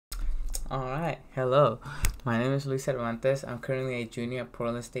Alright, hello. My name is Luis Cervantes. I'm currently a junior at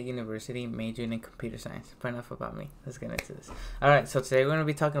Portland State University, majoring in computer science. But enough about me. Let's get into this. Alright, so today we're going to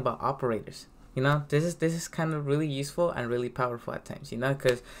be talking about operators. You know, this is kind of really useful and really powerful at times, you know,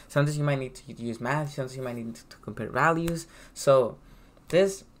 because sometimes you might need to use math, sometimes you might need to compare values. So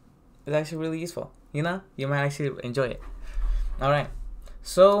this is actually really useful, you know? You might actually enjoy it. Alright,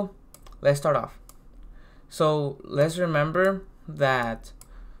 so let's start off. So let's remember that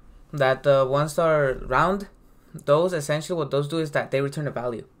the ones that are round, those essentially what those do is that they return a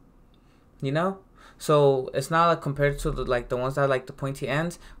value, you know. So it's not like compared to the ones that are like the pointy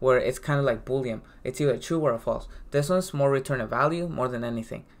ends where it's kind of like boolean, it's either true or a false. This one's more return a value more than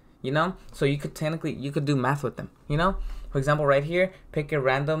anything, you know. So you could do math with them, you know. For example, right here, pick a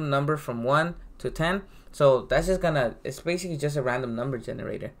random number from 1 to 10. So that's just gonna, it's basically just a random number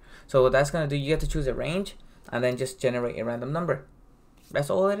generator. So what that's gonna do, you have to choose a range and then just generate a random number. That's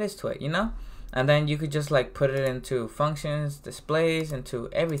all it is to it, you know. And then you could just like put it into functions, displays, into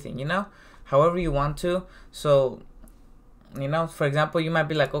everything, you know, however you want to. So, you know, for example, you might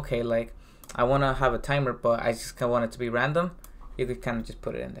be like, okay, like I want to have a timer, but I just want it to be random. You could kind of just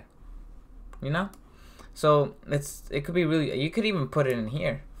put it in there, you know. So it could be really, you could even put it in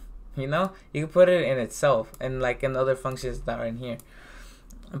here, you know. You could put it in itself and like in other functions that are in here.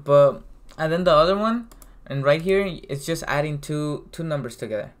 But and then the other one, and right here, it's just adding two numbers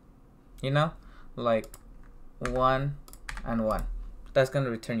together, you know, like 1 and 1. That's gonna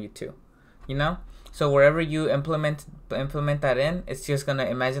return you 2, you know. So wherever you implement that in, it's just gonna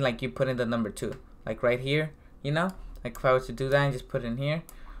imagine like you put in the number 2, like right here, you know. Like if I were to do that and just put it in here,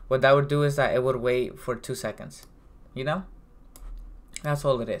 what that would do is that it would wait for 2 seconds, you know. That's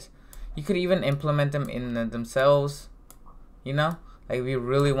all it is. You could even implement them in themselves, you know. Like if you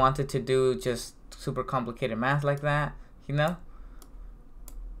really wanted to do just super complicated math like that, you know.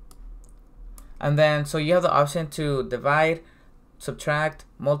 And then so you have the option to divide, subtract,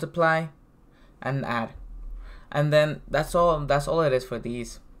 multiply, and add. And then that's all it is for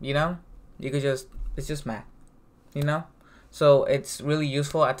these, you know. You could just, it's just math, you know. So it's really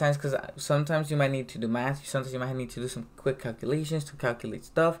useful at times because sometimes you might need to do math, sometimes you might need to do some quick calculations to calculate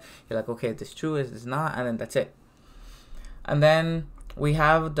stuff. You're like, okay, is this true, is this not, and then that's it. And then we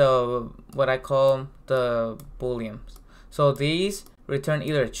have what I call the booleans. So these return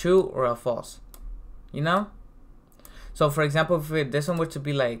either a true or a false, you know. So for example, if this one were to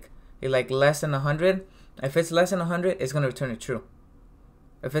be like less than 100, if it's less than 100, it's gonna return a true.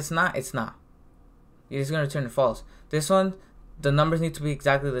 If it's not, it's not. It's gonna return a false. This one, the numbers need to be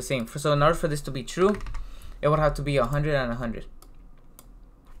exactly the same. So in order for this to be true, it would have to be 100 and 100.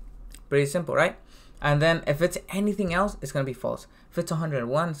 Pretty simple, right? And then if it's anything else, it's gonna be false. If it's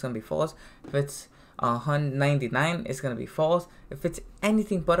 101, it's gonna be false. If it's 199, it's gonna be false. If it's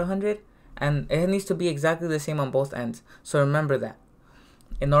anything but 100, and it needs to be exactly the same on both ends. So remember that.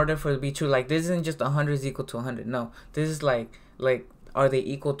 In order for it to be true, like this isn't just 100 is equal to 100. No, this is like are they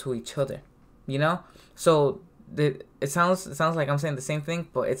equal to each other? You know. So it sounds like I'm saying the same thing,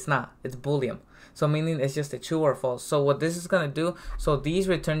 but it's not. It's boolean. So meaning it's just a true or false. So what this is gonna do, so these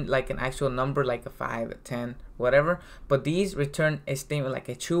return like an actual number, like a 5, a 10, whatever. But these return a statement like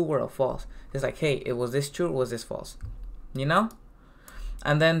a true or a false. It's like, hey, it was this true or was this false? You know?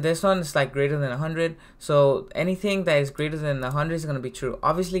 And then this one is like greater than 100. So anything that is greater than 100 is gonna be true.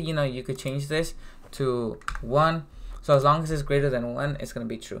 Obviously, you know, you could change this to 1. So as long as it's greater than 1, it's gonna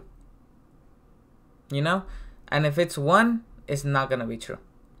be true. You know? And if it's 1, it's not gonna be true,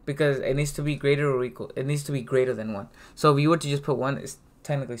 because it needs to be greater or equal. It needs to be greater than 1. So if you were to just put 1, it's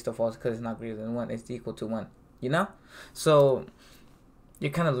technically still false because it's not greater than 1. It's equal to 1, you know. So you're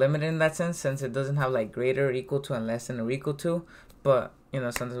kind of limited in that sense, since it doesn't have like greater or equal to and less than or equal to. But you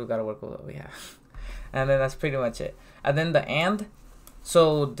know, sometimes we gotta work with what we have. And then that's pretty much it. And then the and,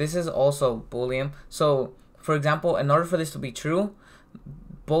 so this is also boolean. So for example, in order for this to be true,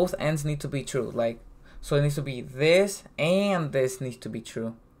 both ends need to be true. Like, so it needs to be this and this needs to be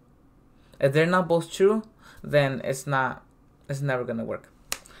true. If they're not both true, then it's never gonna work.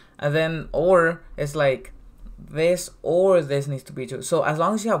 And then or it's like this or this needs to be true. So as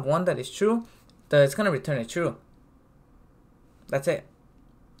long as you have one that is true, it's gonna return a true. That's it.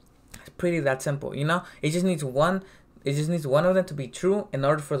 It's pretty that simple, you know. It just needs one. It just needs one of them to be true in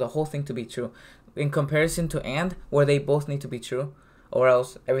order for the whole thing to be true. In comparison to and, where they both need to be true, or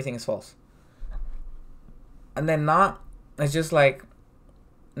else everything is false. And then not, it's just like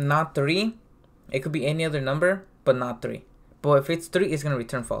not 3. It could be any other number, but not 3. But if it's 3, it's gonna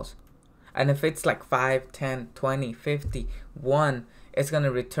return false. And if it's like 5, 10, 20, 50, 1, it's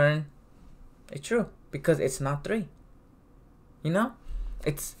gonna return a true because it's not 3. You know?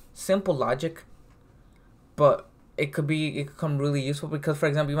 It's simple logic, but it could come really useful because, for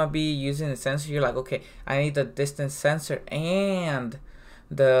example, you might be using a sensor. You're like, okay, I need the distance sensor and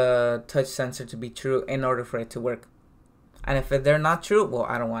the touch sensor to be true in order for it to work. And if they're not true, well,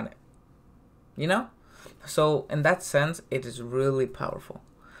 I don't want it. You know? So in that sense, it is really powerful.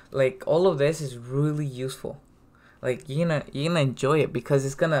 Like, all of this is really useful. Like, you're gonna enjoy it because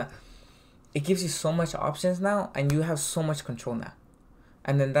it gives you so much options now, and you have so much control now.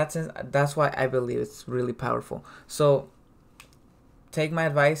 And then that's why I believe it's really powerful. So take my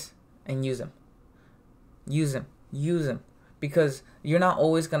advice and use them. Use them. Because you're not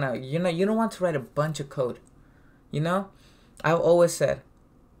always gonna, you don't want to write a bunch of code. You know? I've always said,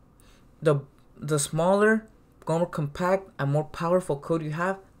 the smaller, more compact, and more powerful code you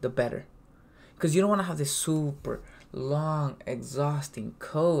have, the better. Because you don't want to have this super long, exhausting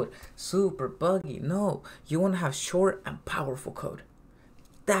code, super buggy. No, you want to have short and powerful code.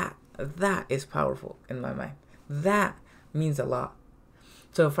 That is powerful in my mind. That means a lot.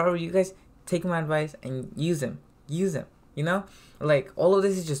 So if I were you guys, take my advice and use them. You know, like, all of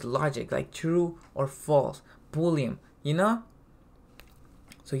this is just logic, like true or false, Boolean. You know,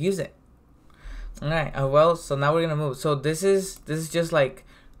 so use it. All right. Well, so now we're gonna move. So this is just like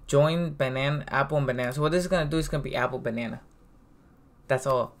join banana, apple, and banana. So what this is gonna do is gonna be apple, banana. That's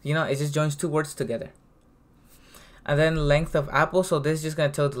all. You know, it just joins two words together. And then length of apple. So this is just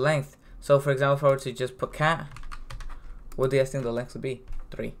gonna tell the length. So for example, if I were to just put cat, what do you guys think the length would be?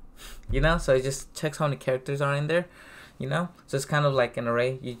 3. You know, so it just checks how many characters are in there. You know, so it's kind of like an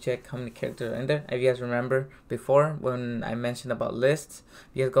array. You check how many characters are in there. If you guys remember before when I mentioned about lists,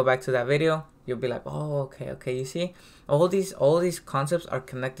 if you guys go back to that video, you'll be like, oh, okay. You see, all these concepts are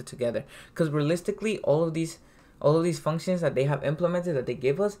connected together. Because realistically, all of these functions that they have implemented, that they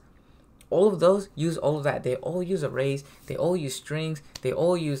give us, all of those use all of that. They all use arrays. They all use strings. They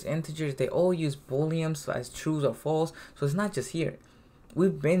all use integers. They all use booleans as trues or false. So it's not just here.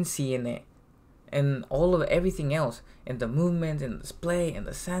 We've been seeing it. And all of everything else, in the movement, in the display, and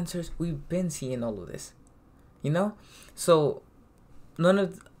the sensors, we've been seeing all of this, you know. So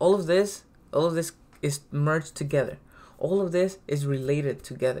all of this is merged together. All of this is related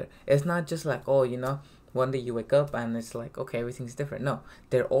together. It's not just like, oh, you know, one day you wake up and it's like, okay, everything's different. No,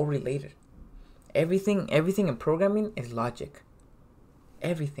 they're all related. Everything in programming is logic.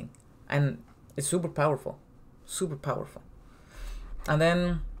 Everything, and it's super powerful. And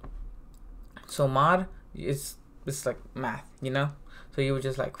then, so mod is like math, you know. So you would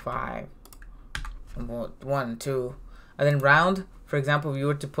just like 5, 1, 2, and then round. For example, if you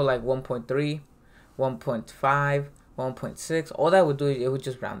were to put like 1.3, 1.5, 1.6, all that would do, it would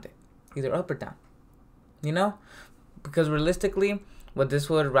just round it, either up or down, you know. Because realistically, what this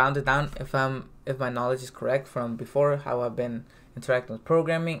would round it down, if my knowledge is correct from before, how I've been interacting with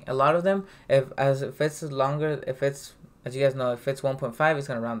programming, a lot of them, if it's longer, as you guys know, if it's 1.5, it's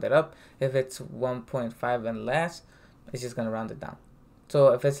going to round it up. If it's 1.5 and less, it's just going to round it down.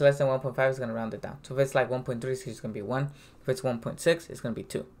 So if it's less than 1.5, it's going to round it down. So if it's like 1.3, it's just going to be 1. If it's 1.6, it's going to be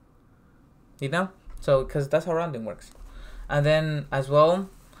 2. You know? So, because that's how rounding works. And then, as well,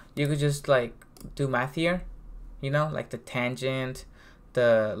 you could just, like, do math here. You know? Like the tangent,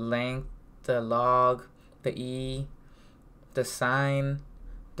 the length, the log, the e, the sine,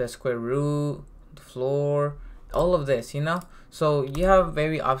 the square root, the floor, all of this, you know. So you have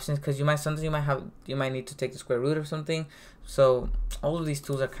various options, because you might need to take the square root of something. So all of these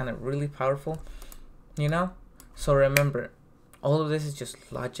tools are kind of really powerful, you know. So remember, all of this is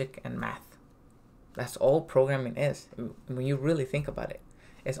just logic and math. That's all programming is. When you really think about it,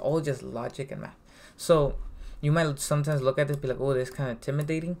 it's all just logic and math. So you might sometimes look at this and be like, oh, this is kind of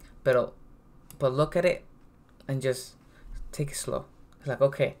intimidating, but look at it and just take it slow. It's like,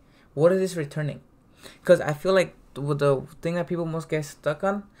 okay, what is this returning? Because I feel like the thing that people most get stuck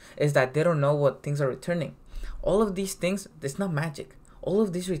on is that they don't know what things are returning. All of these things, it's not magic. All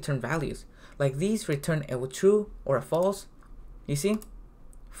of these return values. Like these return a true or a false. You see?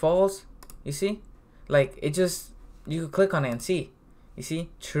 False. You see? Like it just, you could click on it and see. You see?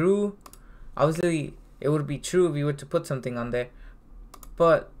 True. Obviously, it would be true if you were to put something on there.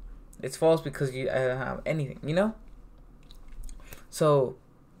 But it's false because you don't have anything, you know? So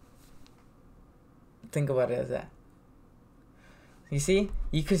think about it as that. You see?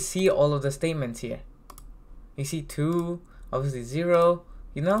 You could see all of the statements here. You see 2, obviously 0,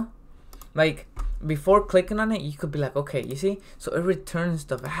 you know? Like, before clicking on it, you could be like, okay, you see? So it returns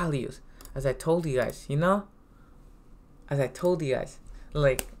the values, as I told you guys, you know? As I told you guys.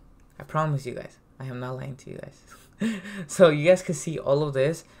 Like, I promise you guys, I am not lying to you guys. So you guys can see all of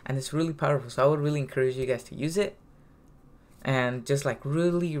this, and it's really powerful. So I would really encourage you guys to use it. and just like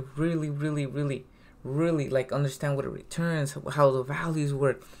really like understand what it returns, how the values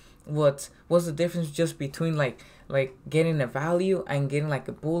work, what's the difference just between like getting a value and getting like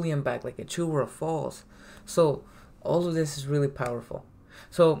a boolean back, like a true or a false. So all of this is really powerful.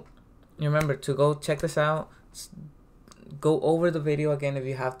 So remember to go check this out, go over the video again if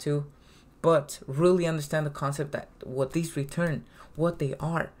you have to, but really understand the concept that what these return, what they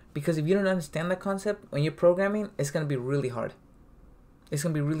are. Because if you don't understand that concept when you're programming, it's going to be really hard. It's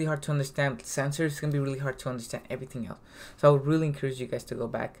going to be really hard to understand sensors. It's going to be really hard to understand everything else. So I would really encourage you guys to go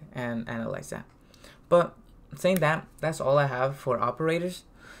back and analyze that. But saying that, that's all I have for operators.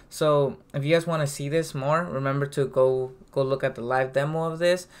 So if you guys want to see this more, remember to go look at the live demo of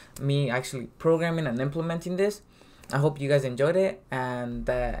this, me actually programming and implementing this. I hope you guys enjoyed it and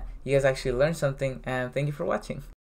that you guys actually learned something, and thank you for watching.